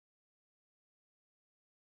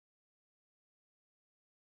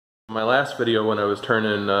My last video when I was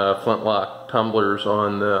turning flintlock tumblers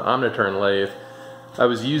on the Omniturn lathe, I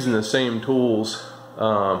was using the same tools,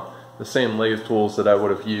 the same lathe tools that I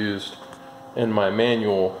would have used in my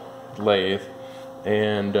manual lathe,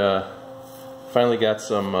 and finally got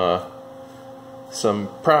some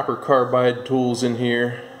proper carbide tools in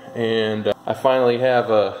here, and I finally have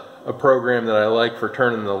a program that I like for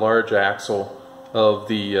turning the large axle of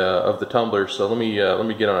the tumblers. So let me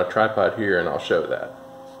get on a tripod here and I'll show that.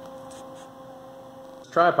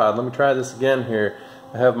 Tripod, let me try this again here.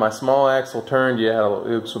 I have my small axle turned. Yeah, I had a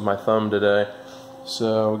little oops with my thumb today.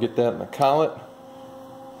 So we'll get that in the collet.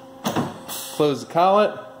 Close the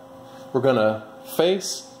collet. We're gonna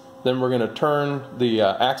face, then we're gonna turn the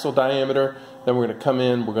axle diameter, then we're gonna come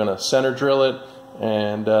in, we're gonna center drill it,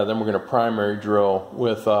 and then we're gonna primary drill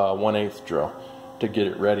with 1/8 drill to get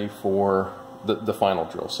it ready for the final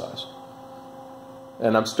drill size.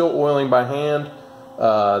 And I'm still oiling by hand.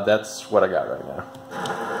 That's what I got right now.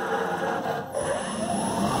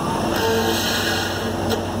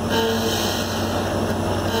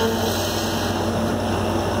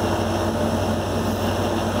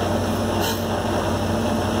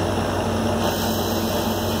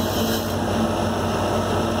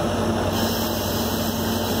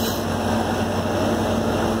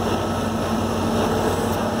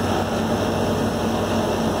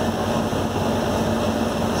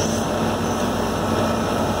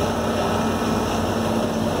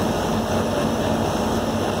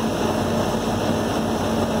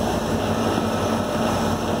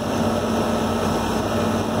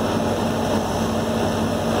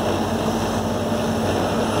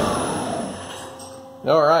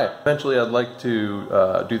 Alright, eventually I'd like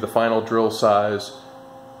to do the final drill size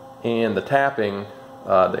and the tapping,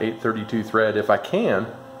 the 832 thread, if I can,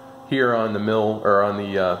 here on the mill, or on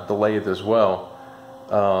the lathe as well.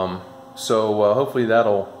 So hopefully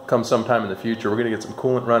that'll come sometime in the future. We're going to get some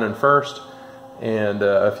coolant running first, and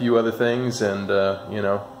a few other things, and you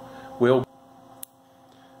know,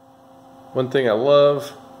 one thing I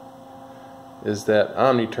love is that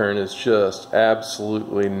Omniturn is just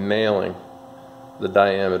absolutely nailing the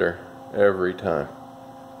diameter every time,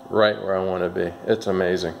 right where I want to be. It's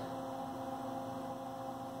amazing.